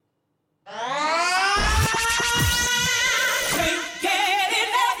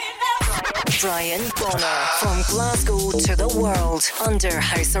Brian Bonner. From Glasgow to the world, under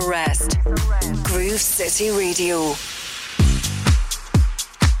house arrest. Groove City Radio.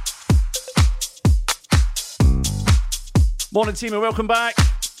 Morning team and welcome back.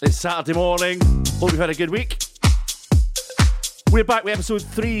 It's Saturday morning. Hope you've had a good week. We're back with episode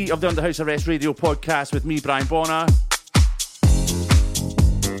 3 of the Under House Arrest Radio podcast with me, Brian Bonner.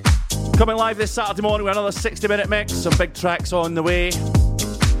 Coming live this Saturday morning with another 60-minute mix. Some big tracks on the way.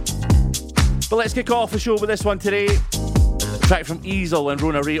 But let's kick off the show with this one today. A track from Ezel and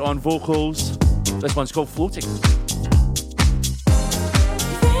Rona Ray on vocals. This one's called Floating.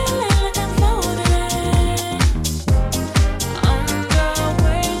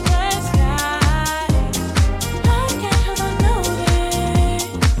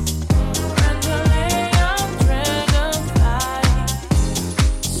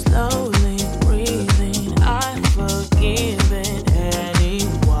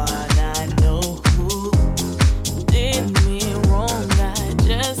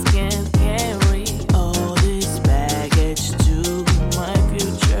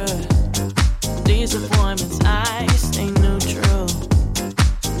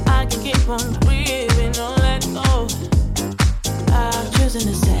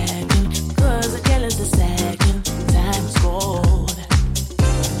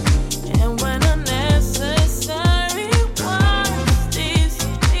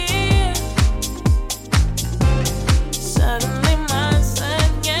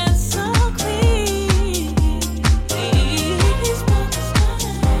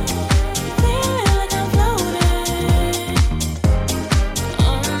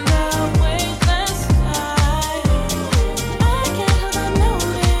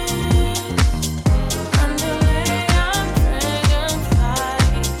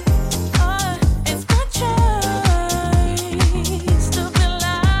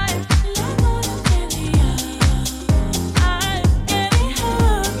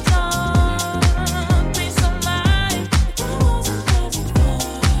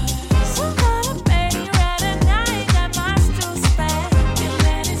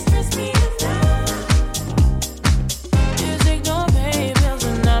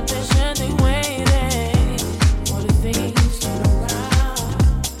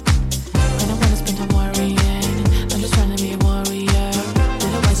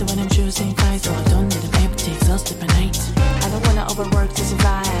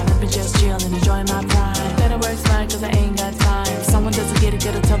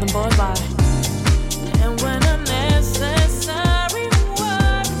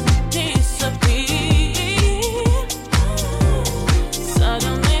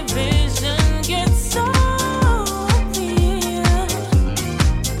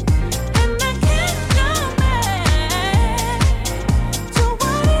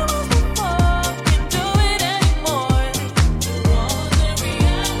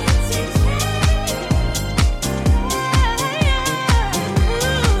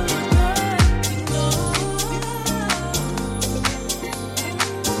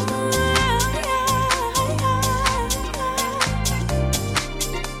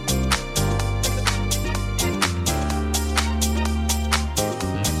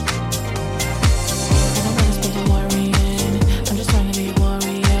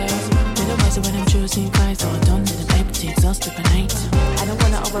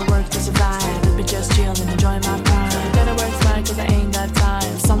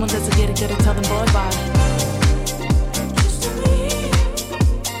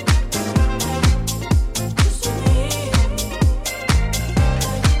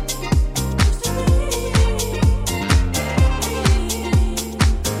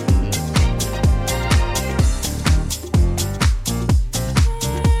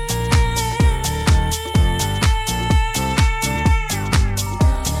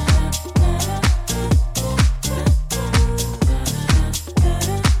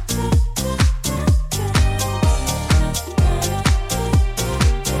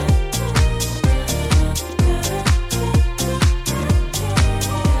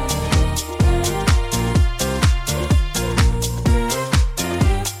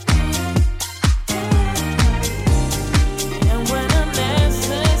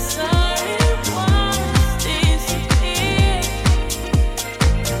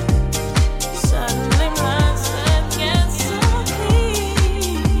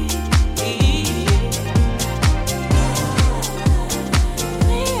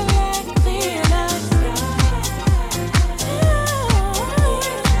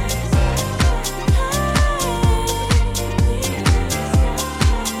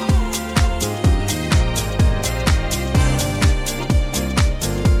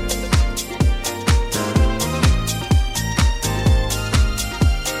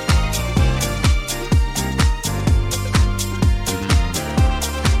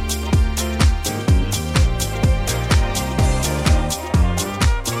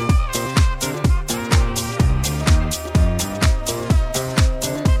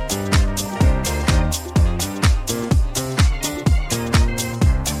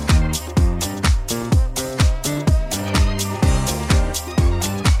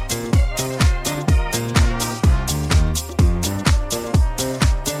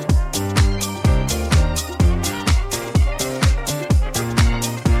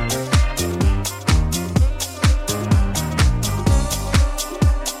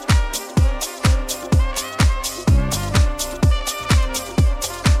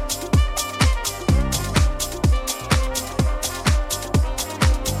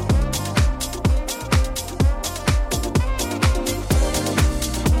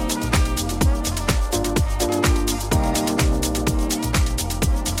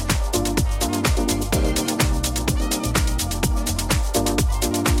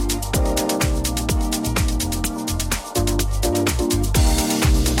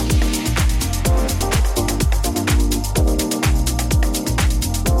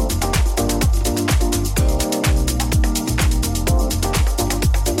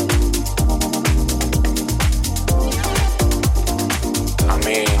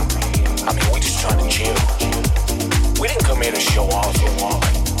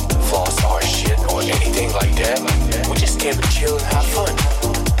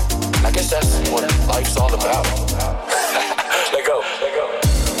 about. Let go.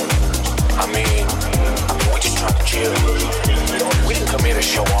 I mean, we just trying to chill. We didn't come here to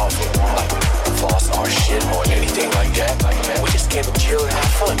show off, like floss our shit or anything like that. We just came to chill and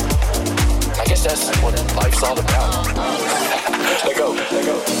have fun. I guess that's what life's all about. Let go.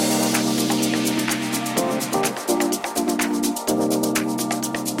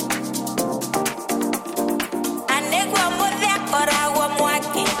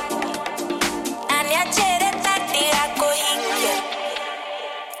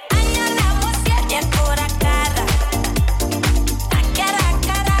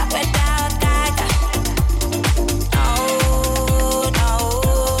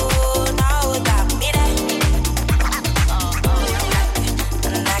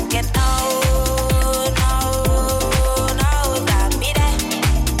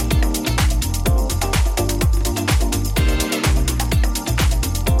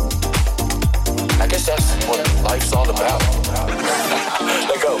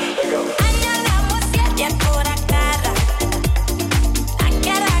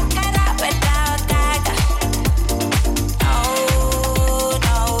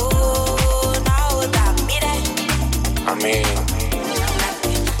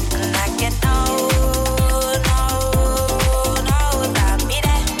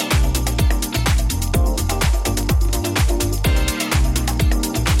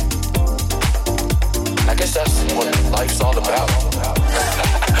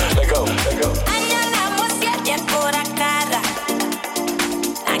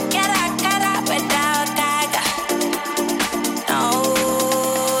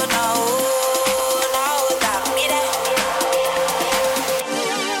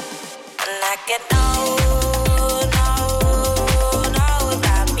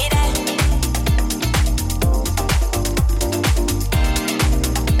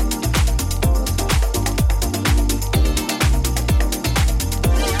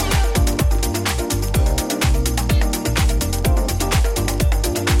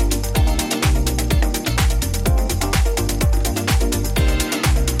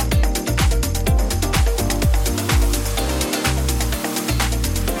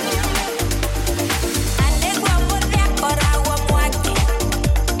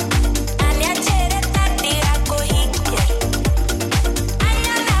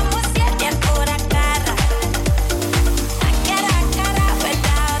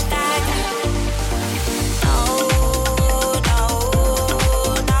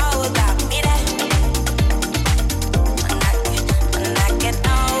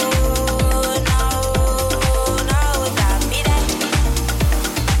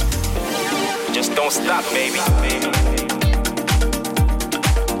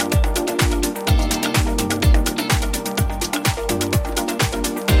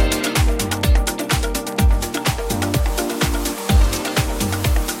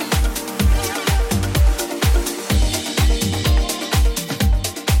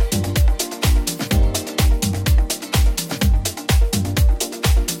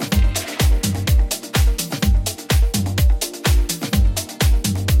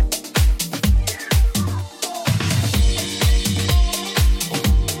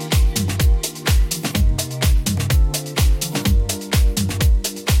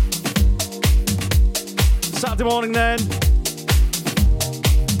 Morning then.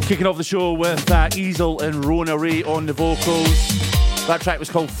 Kicking off the show with Ezel and Rona Ray on the vocals. That track was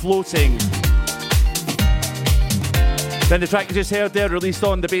called Floating. Then the track you just heard there, released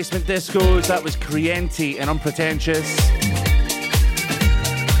on the Basement Discos, that was Creyente and Unpretentious.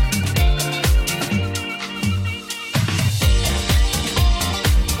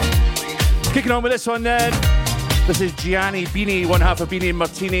 Kicking on with this one then. This is Gianni Bini, one half of Bini and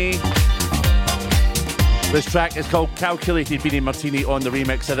Martini. This track is called Calculated, Bini and Martini on the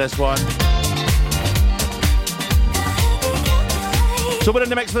remix of this one. So we're in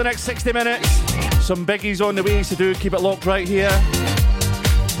the mix for the next 60 minutes. Some biggies on the way, so do keep it locked right here.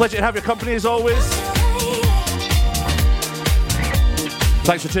 Pleasure to have your company as always.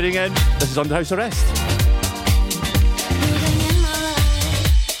 Thanks for tuning in. This is Under House Arrest.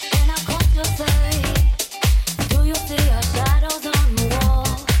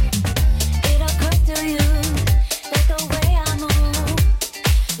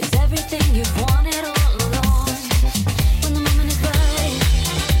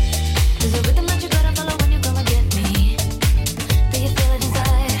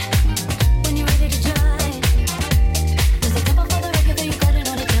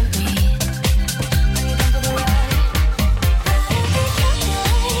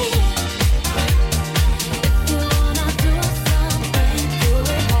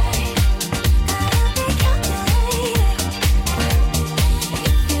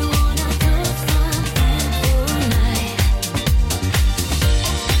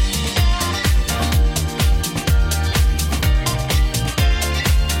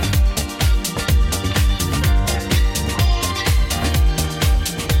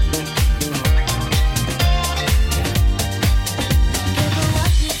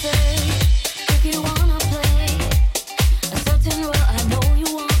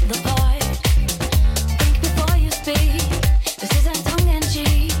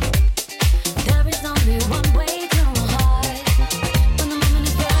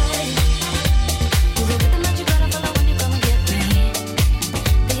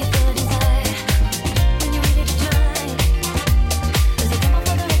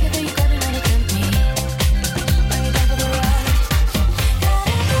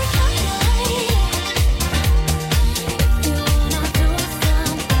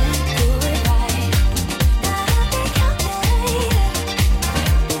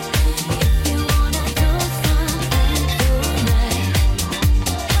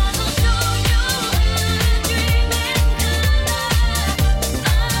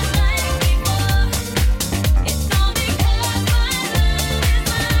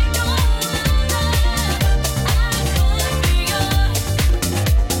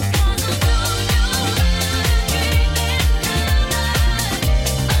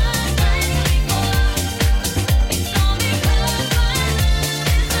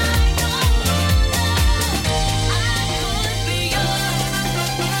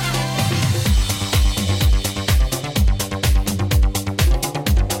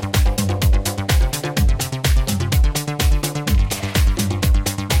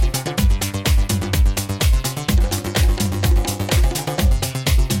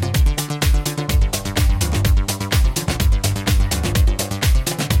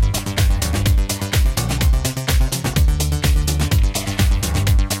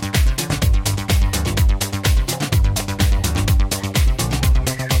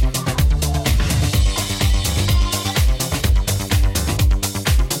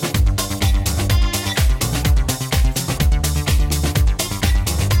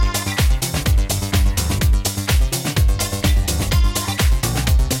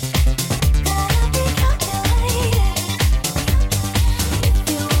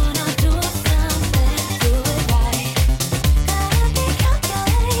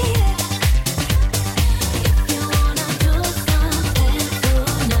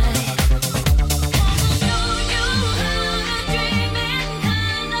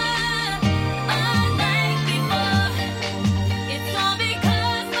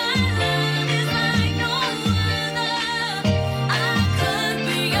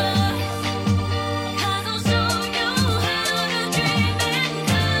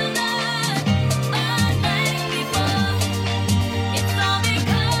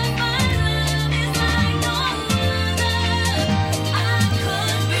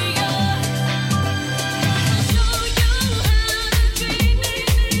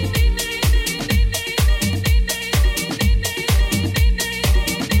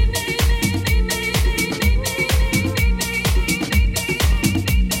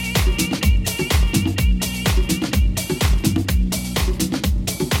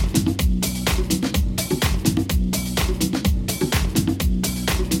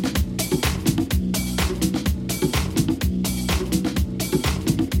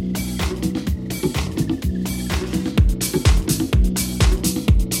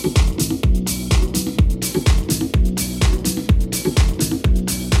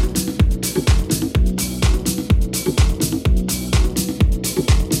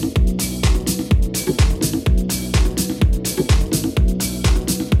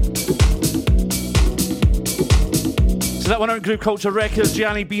 That one out, Groove Culture Records,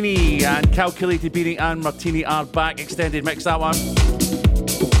 Gianni Bini and Calculated Bini and Martini Are Back, extended mix, that one.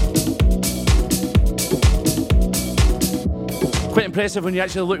 Quite impressive when you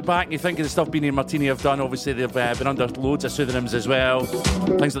actually look back and you think of the stuff Bini and Martini have done. Obviously they've been under loads of pseudonyms as well,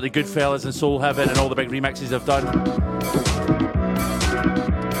 things like the Goodfellas and Soul Heaven and all the big remixes they've done.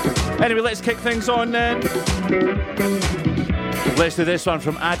 Anyway, let's kick things on then. Let's do this one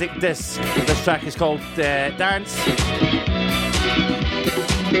from Addict Disc. This track is called Dance.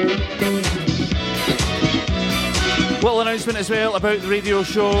 Little announcement as well about the radio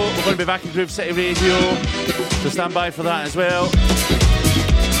show. We're going to be back in Groove City Radio, so stand by for that as well.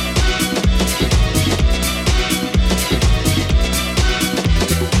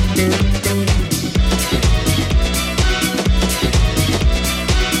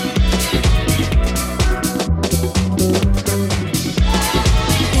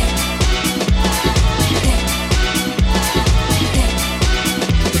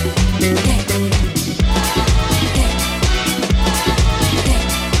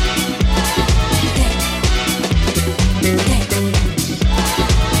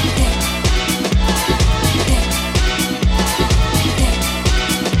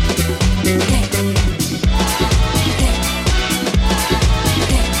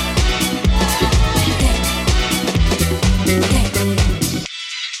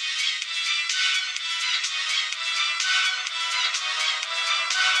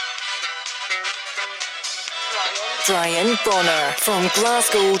 From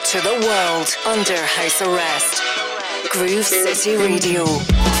Glasgow to the world, under house arrest. Groove City Radio.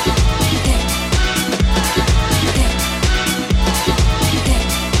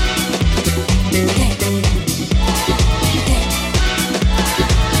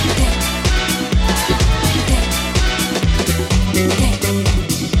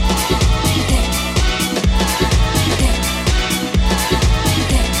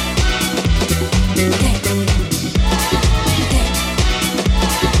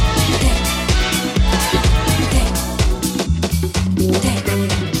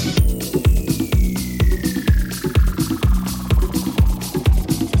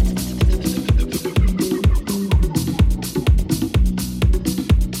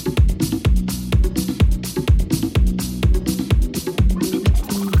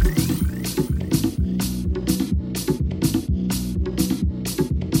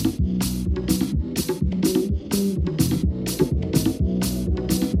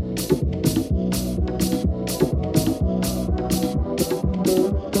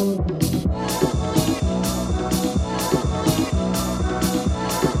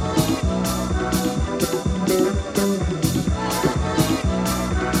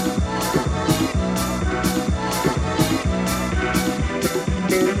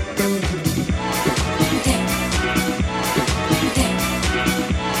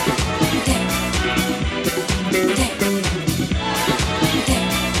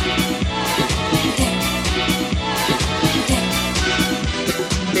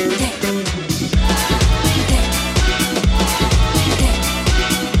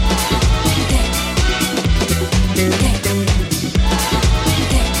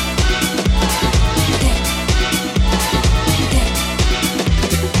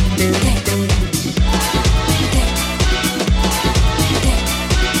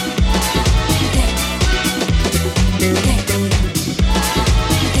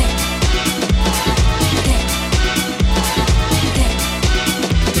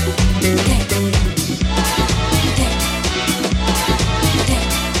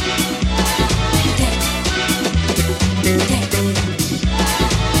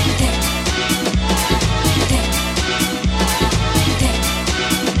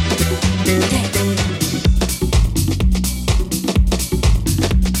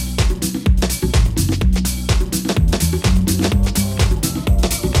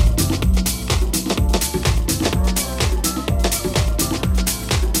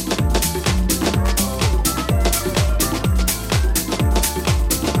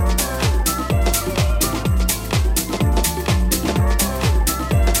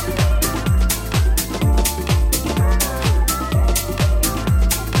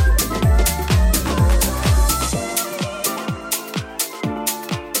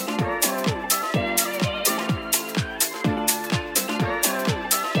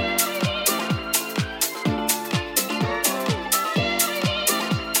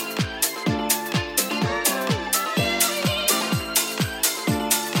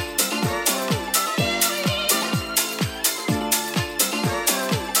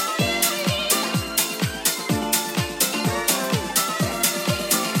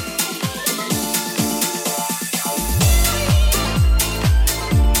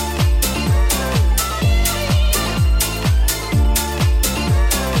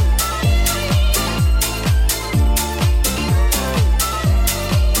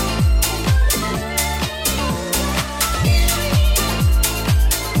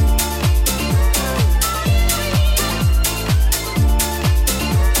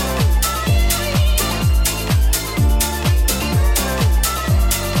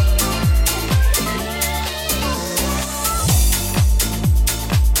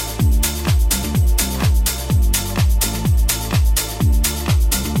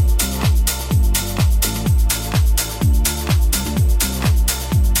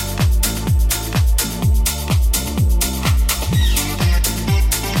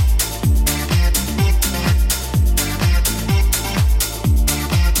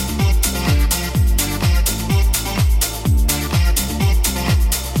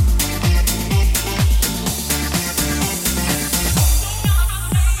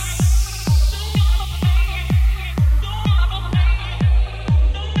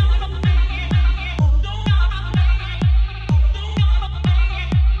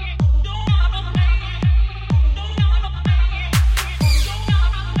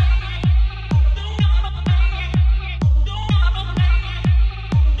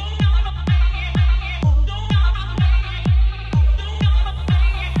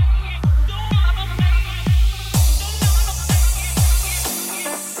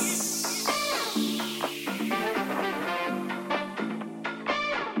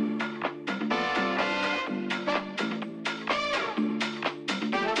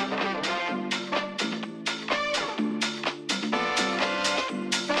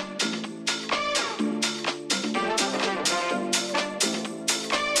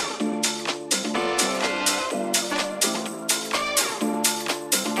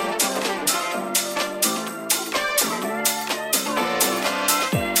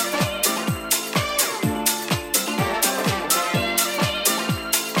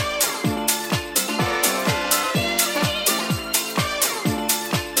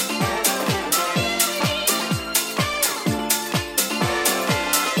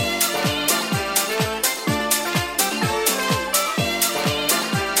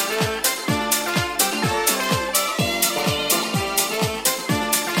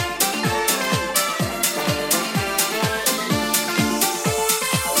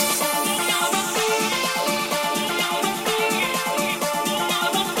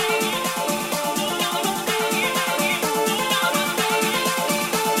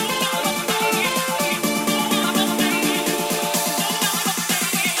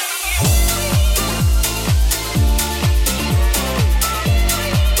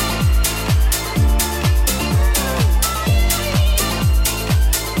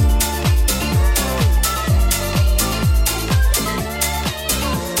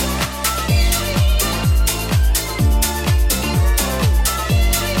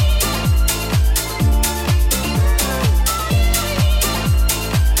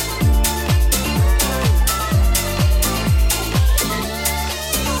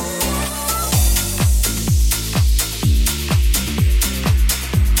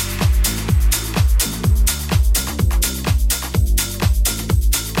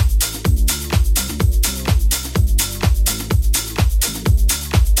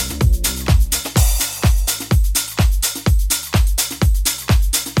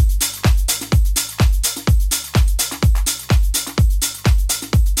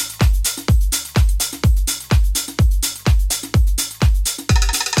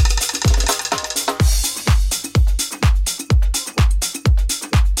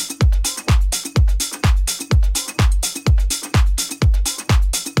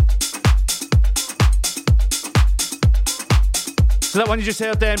 So that one you just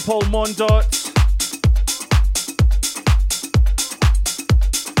heard then, Paul Mondot.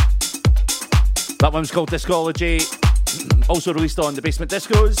 That one's called Discology, also released on the Basement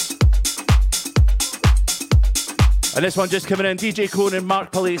Discos. And this one just coming in, DJ Kone and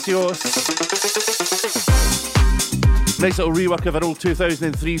Marc Palacios. Nice little rework of an old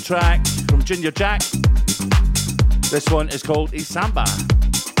 2003 track from Junior Jack. This one is called Samba.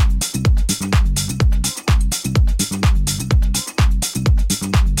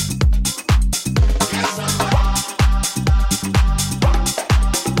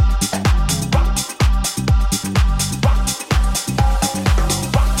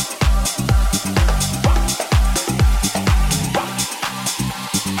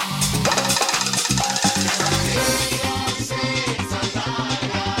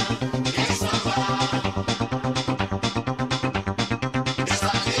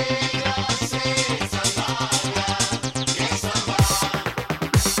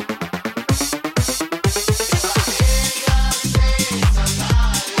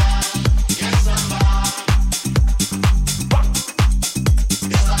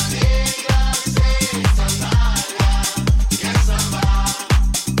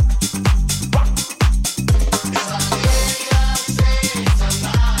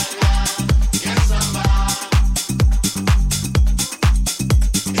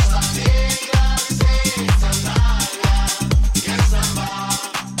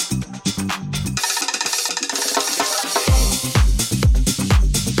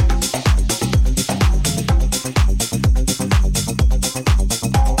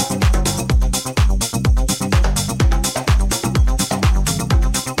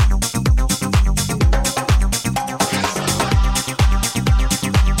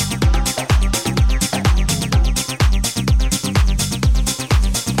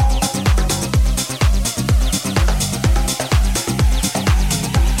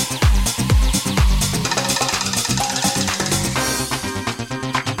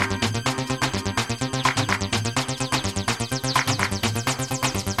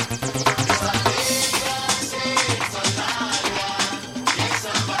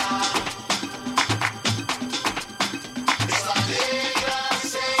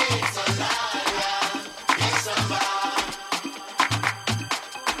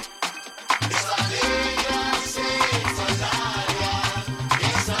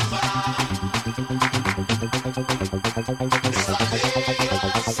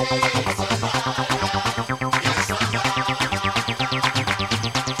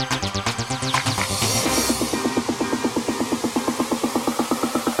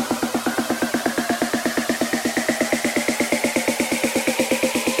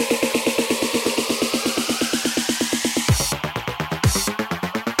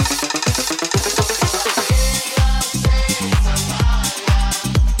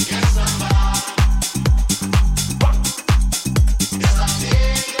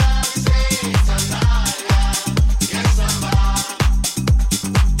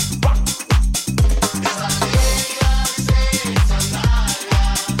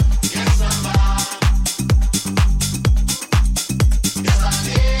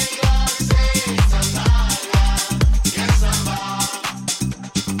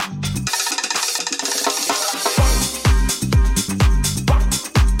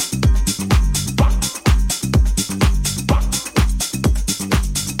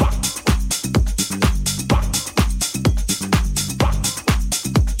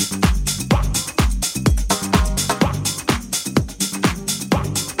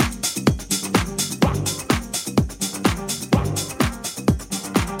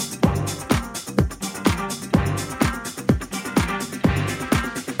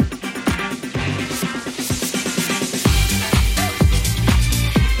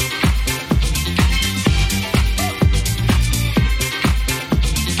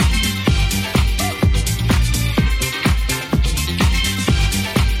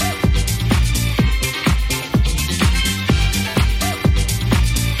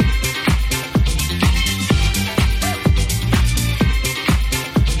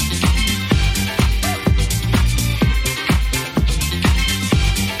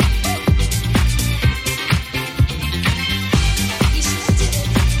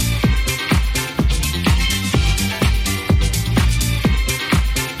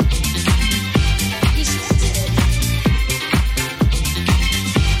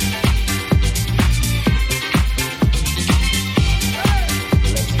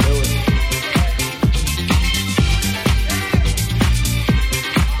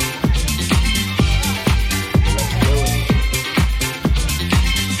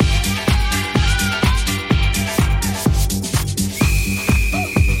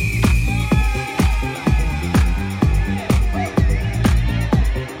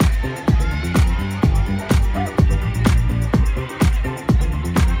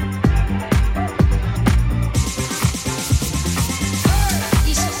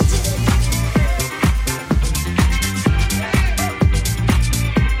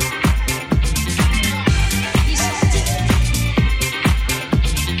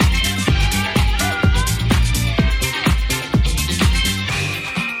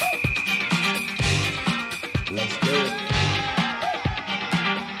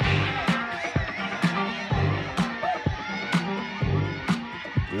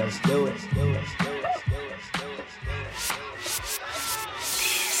 Let's do it.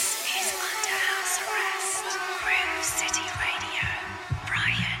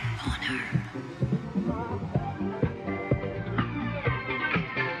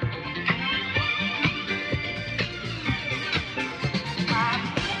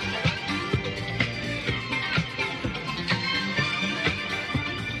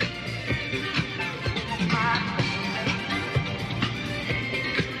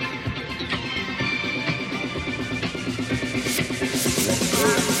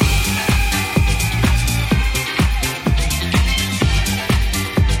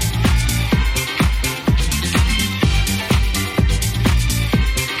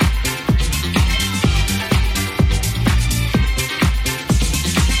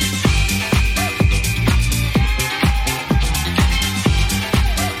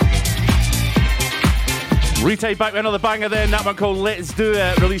 Retime back with another banger then, that one called Let's Do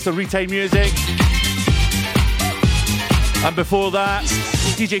It, released on Retime Music. And before that,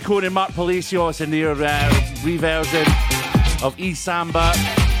 DJ Kone and Marc Palacios in their reversion of Samba.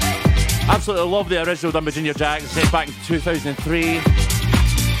 Absolutely love the original done by Junior Jack, set back in 2003.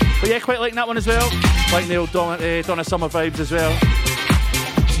 But yeah, quite like that one as well. Like the old Donna Summer vibes as well.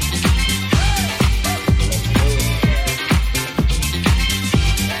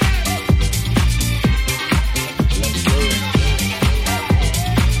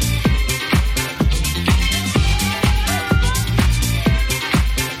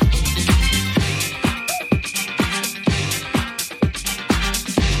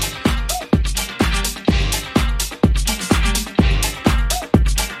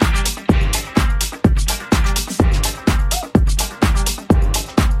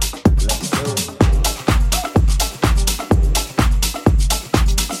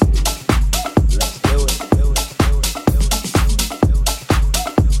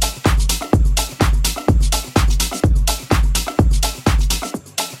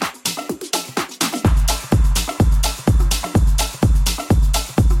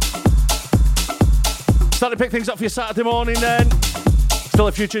 Starting to pick things up for your Saturday morning then. Still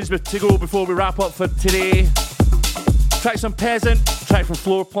a few tunes to go before we wrap up for today. Tracks from PEZNT, track from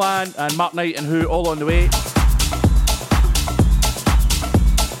Floorplan and Mark Knight and Hurr all on the way.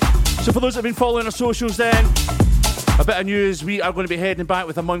 So for those that have been following our socials then, a bit of news, we are going to be heading back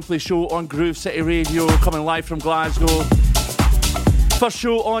with a monthly show on Groove City Radio, coming live from Glasgow. First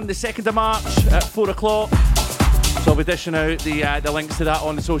show on the 2nd of March at 4 o'clock. So I'll be dishing out the links to that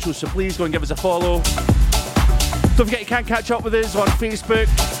on the socials, so please go and give us a follow. Don't forget you can catch up with us on Facebook,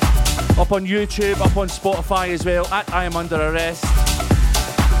 up on YouTube, up on Spotify as well, at I Am Under Arrest.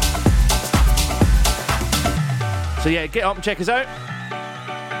 So yeah, get up and check us out.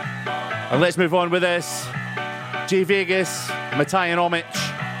 And let's move on with this. J Vegas, Mattei and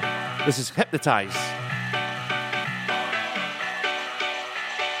Omich. This is Hypnotize.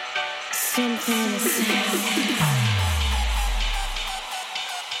 Something to say.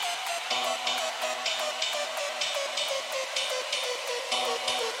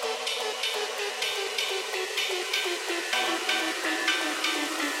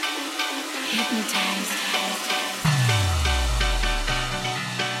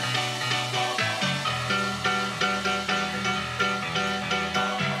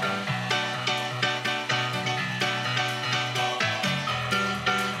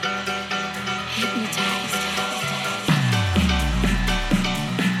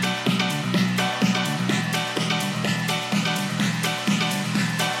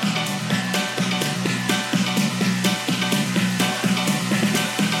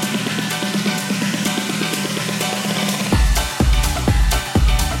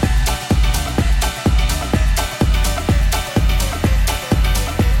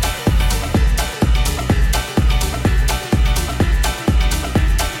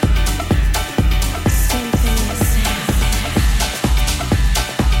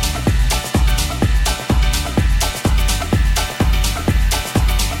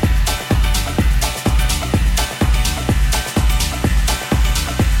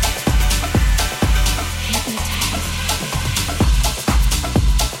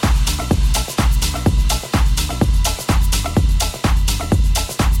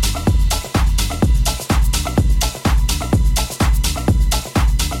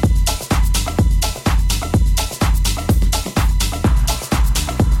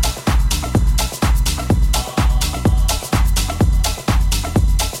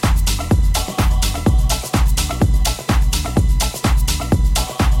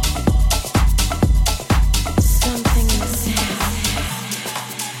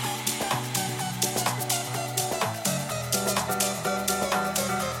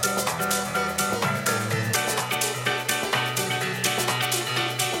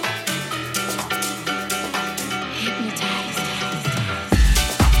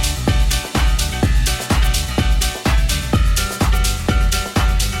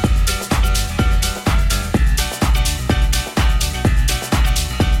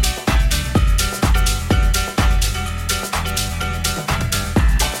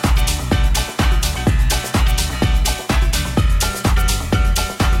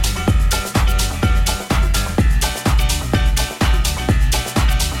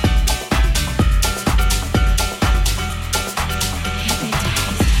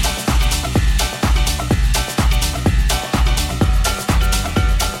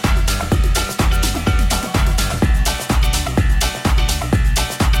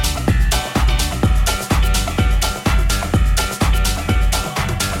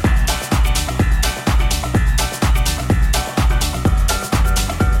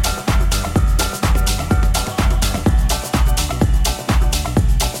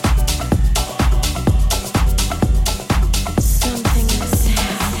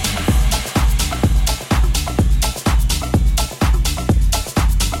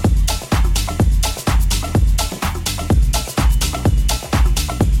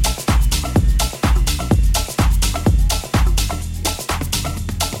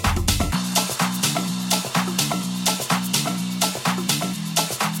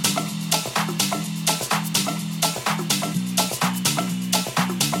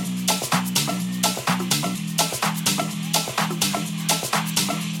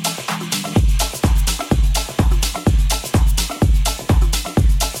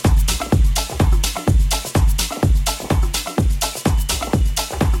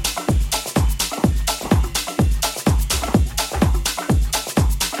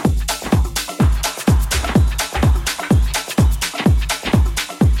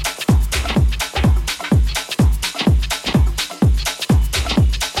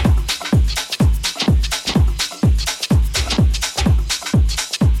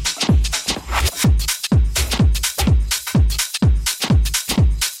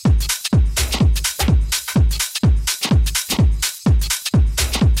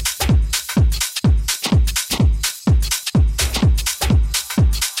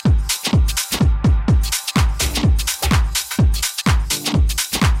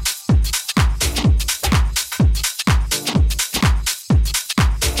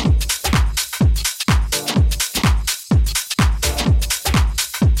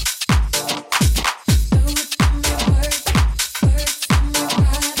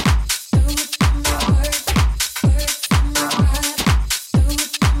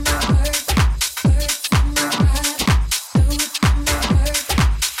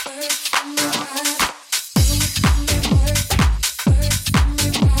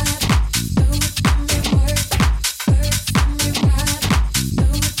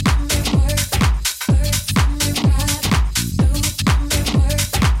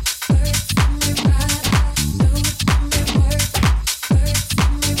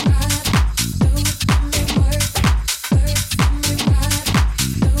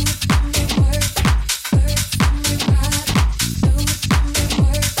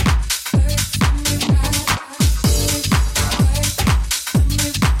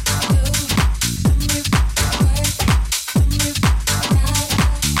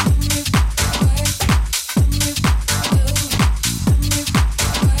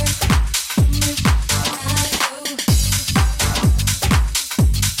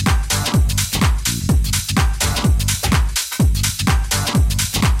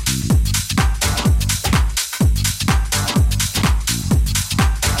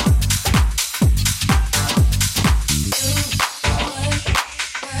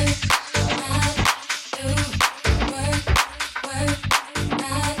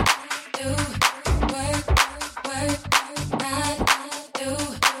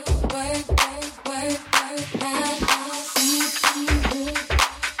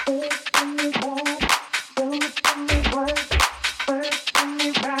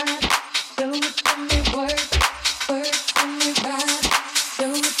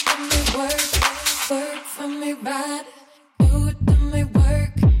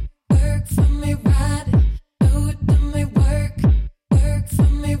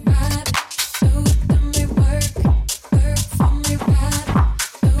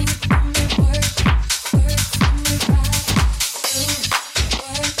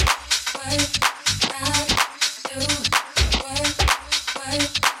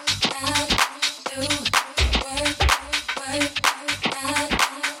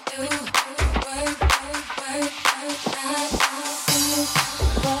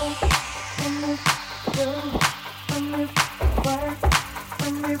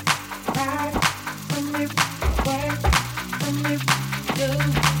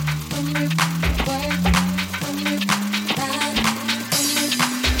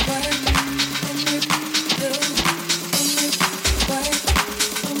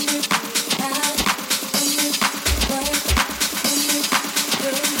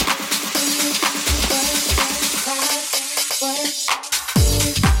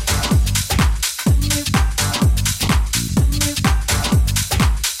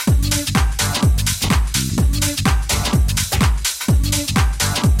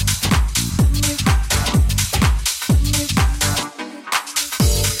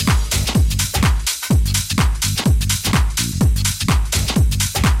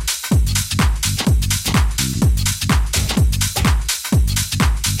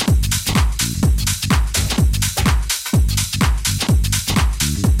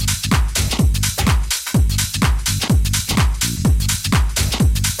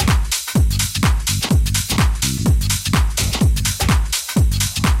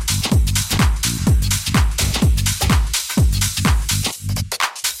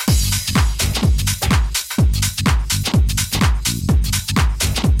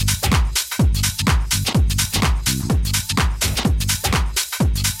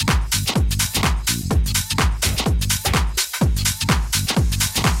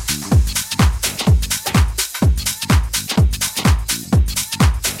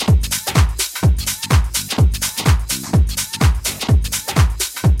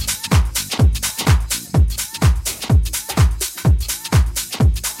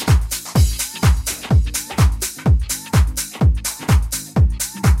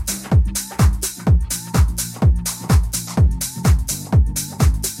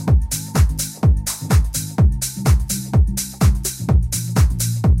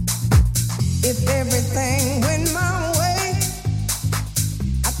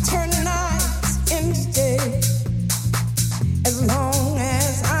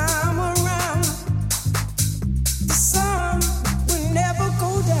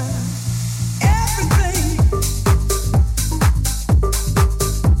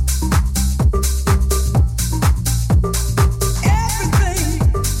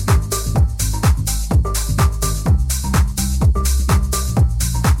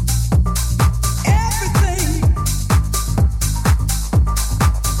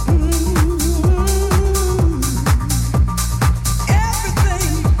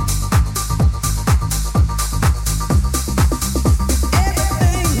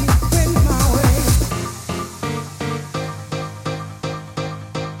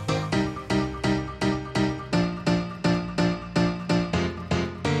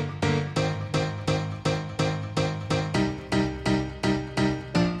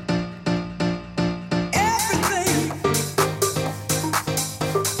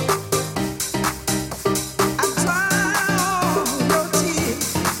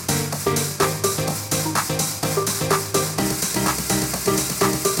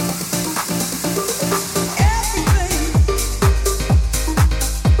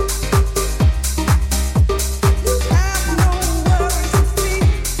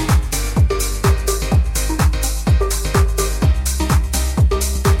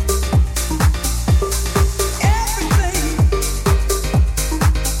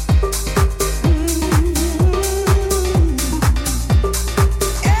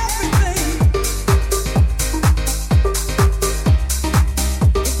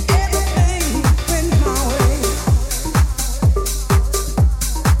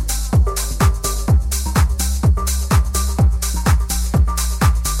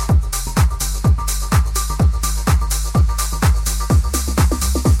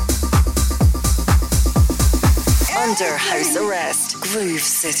 Under house arrest. Groove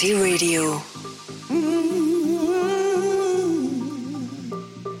City Radio.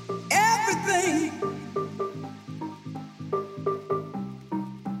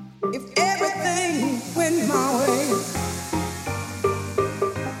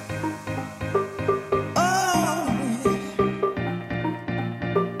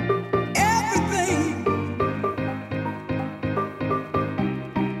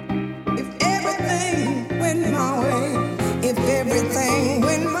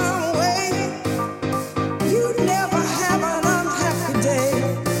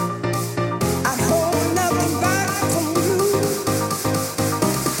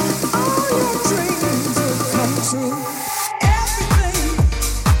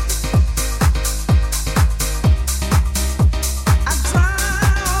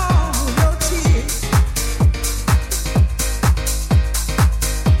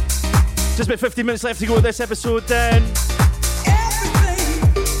 Just about 15 minutes left to go with this episode then.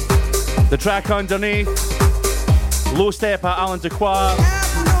 The track underneath, Low Steppa, Alain Ducroix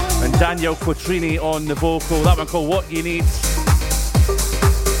and Daniele Quatrini on the vocal. That one called What You Need.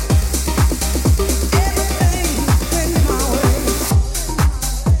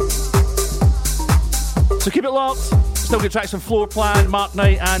 So keep it locked. Still good tracks from Floorplan, Mark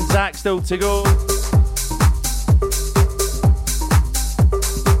Knight and Zsak still to go.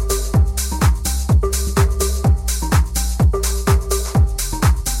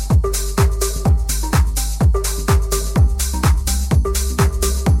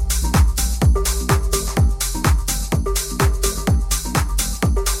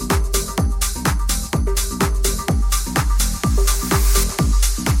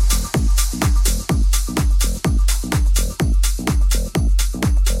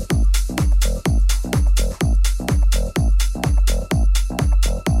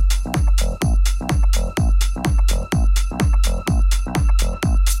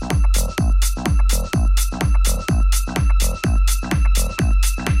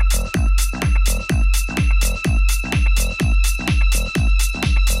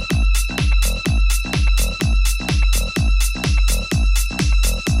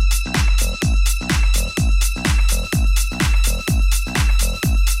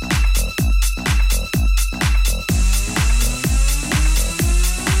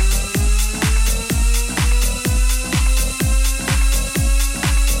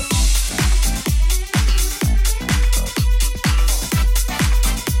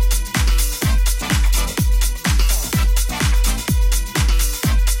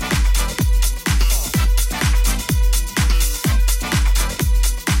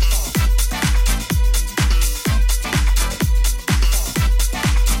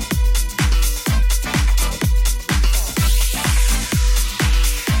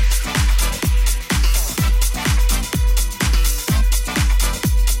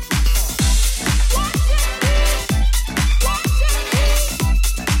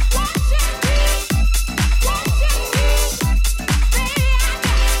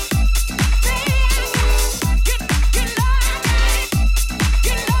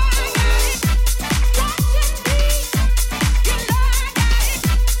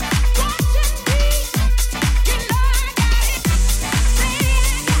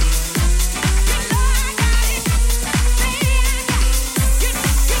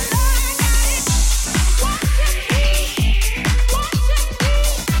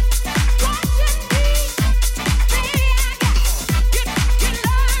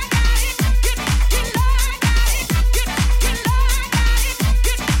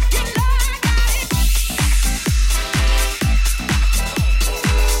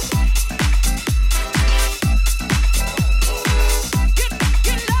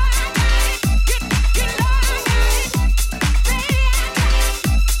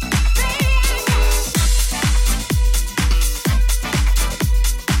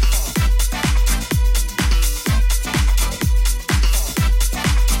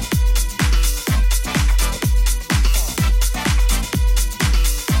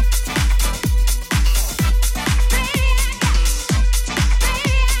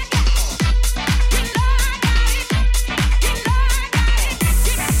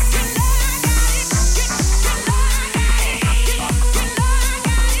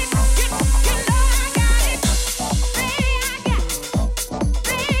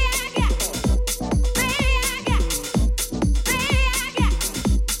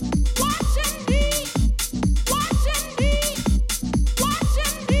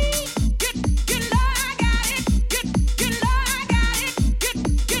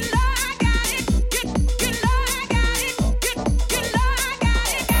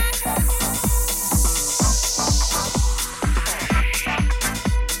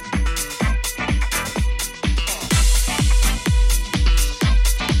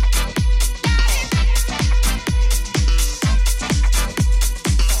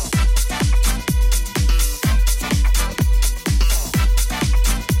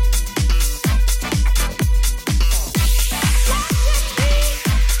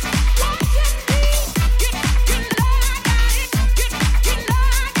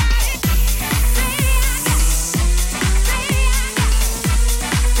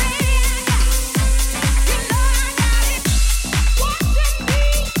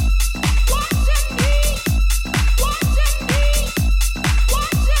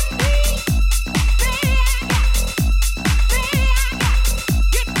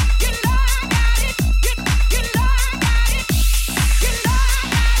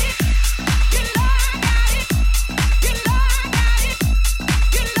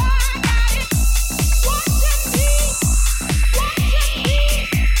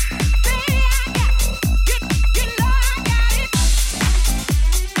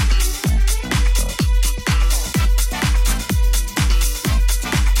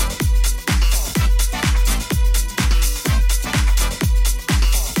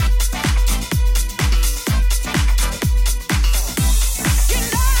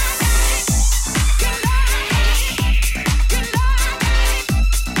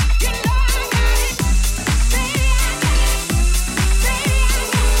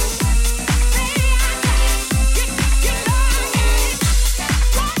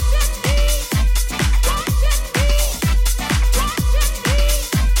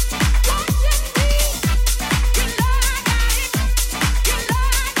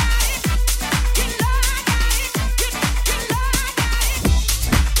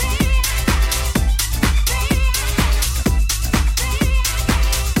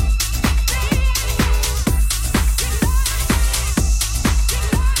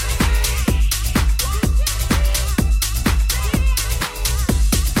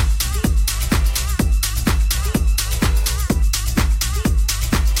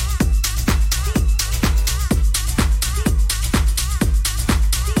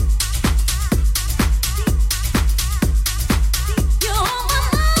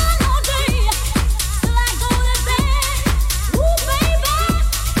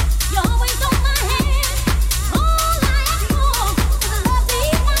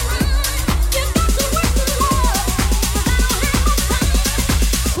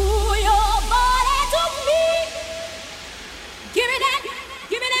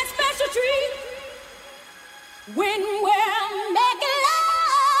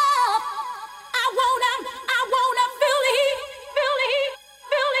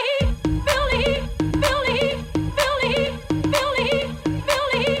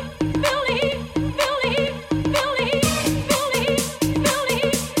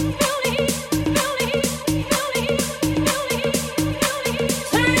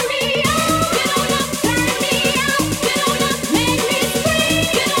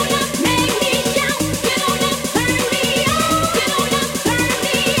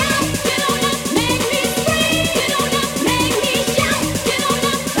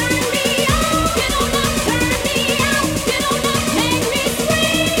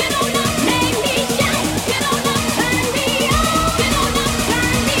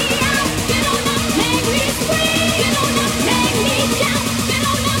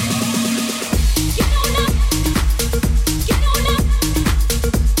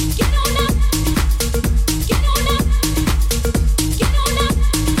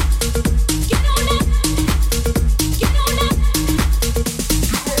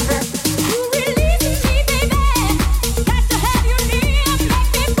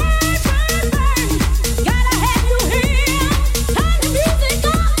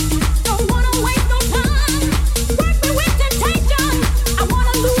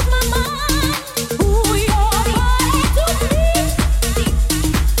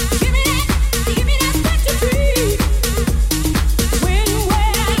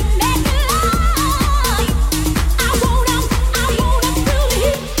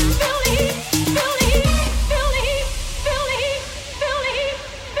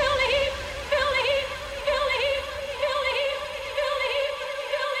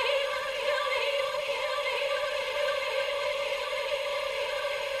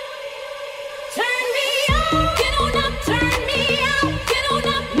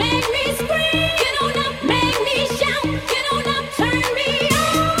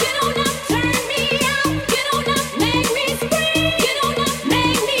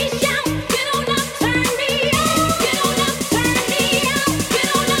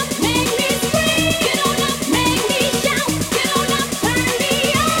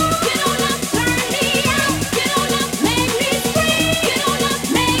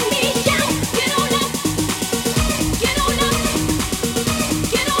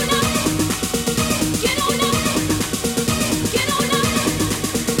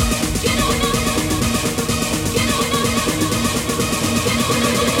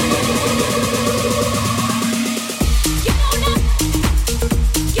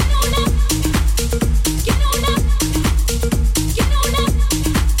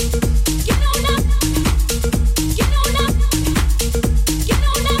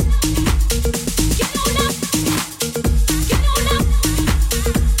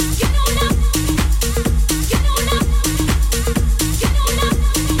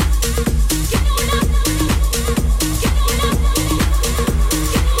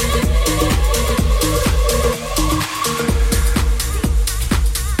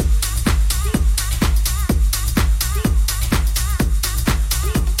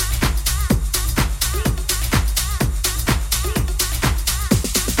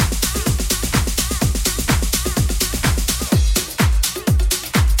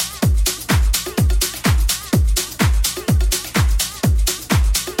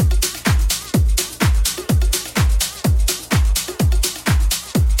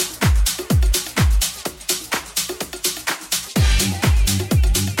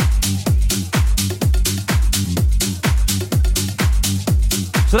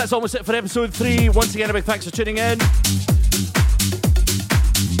 So that's almost it for episode 3. Once again, a big thanks for tuning in.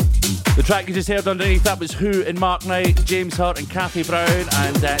 The track you just heard underneath that was Who and Mark Knight, James Hurr and Kathy Brown,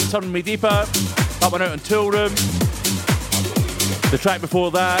 and Turn Me Deeper. That went out on Tool Room. The track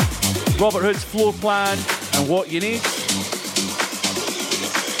before that, Robert Hood's Floorplan and What You Need.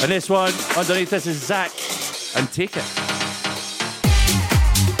 And this one, underneath this is Zsak and Take It.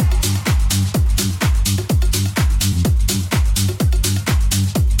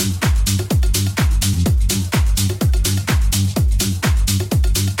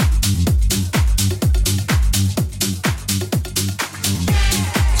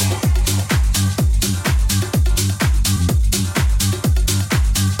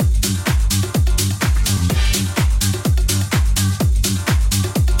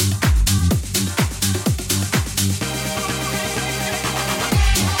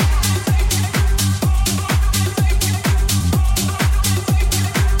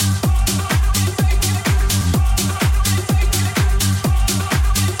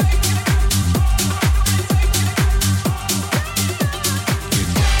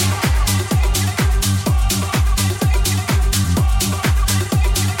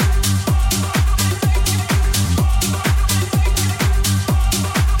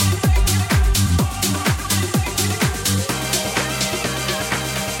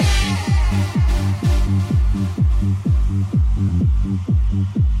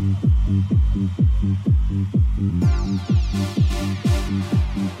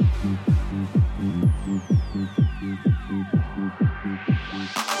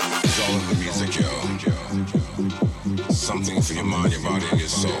 something for your mind, your body, and your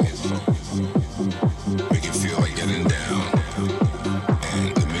soul. Make you feel like getting down.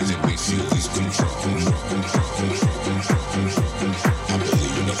 And the music makes you lose control. I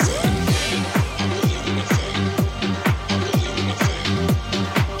believe in the thing.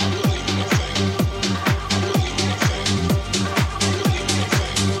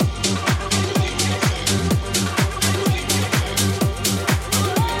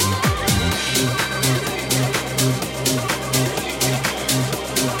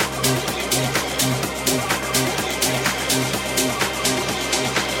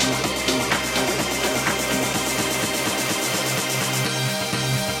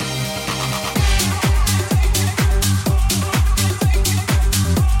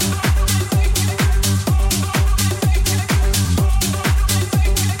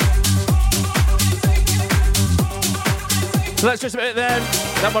 So that's just about it then.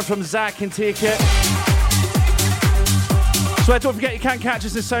 That one from Zsak can take it. So don't forget you can catch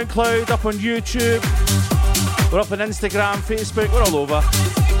us on SoundCloud, up on YouTube. We're up on Instagram, Facebook, we're all over.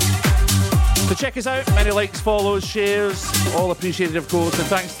 So check us out. Many likes, follows, shares, all appreciated of course. And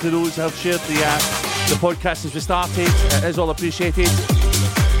thanks to those who have shared the podcast as we started. It is all appreciated.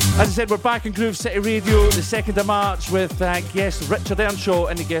 As I said, we're back in Groove City Radio the 2nd of March with guest Richard Earnshaw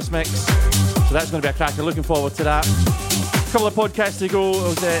in the guest mix. So that's going to be a cracker. Looking forward to that. A couple of podcasts to go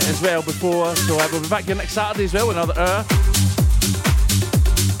as well before, so we'll be back here next Saturday as well with another hour.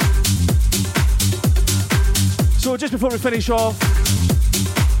 So just before we finish off,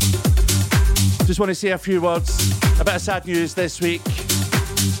 just want to say a few words. A bit of sad news this week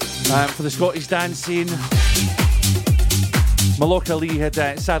for the Scottish dance scene. Mallorca Lee had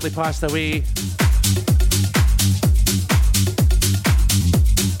sadly passed away.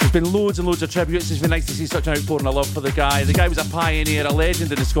 There's been loads and loads of tributes. It's been nice to see such an outpouring of love for the guy. The guy was a pioneer, a legend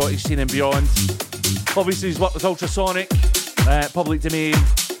in the Scottish scene and beyond. Obviously he's worked with Ultrasonic, Public Domain,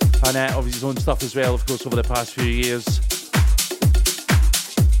 and obviously his own stuff as well, of course, over the past few years.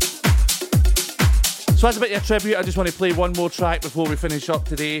 So as a bit of a tribute, I just want to play one more track before we finish up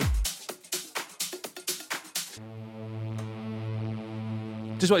today.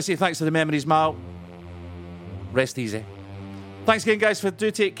 Just want to say thanks for the memories, Mal. Rest easy. Thanks again, guys, do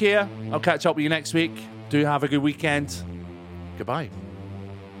take care. I'll catch up with you next week. Do have a good weekend. Goodbye.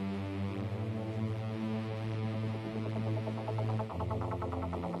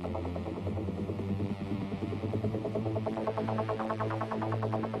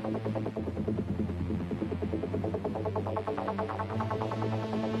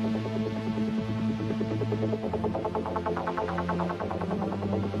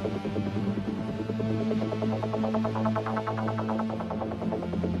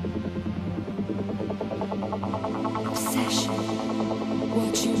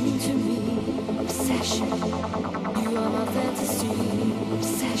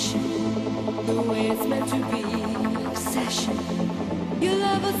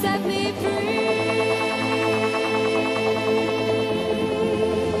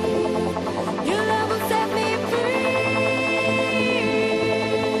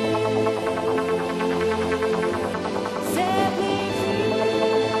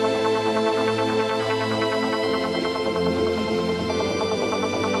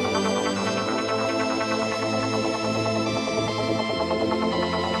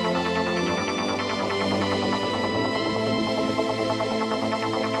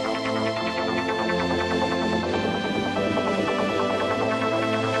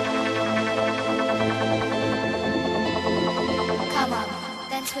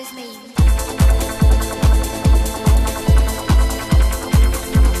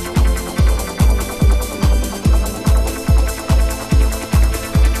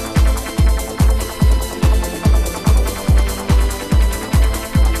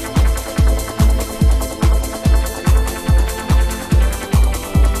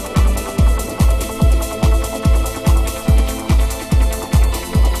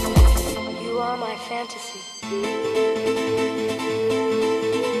 Fantasy.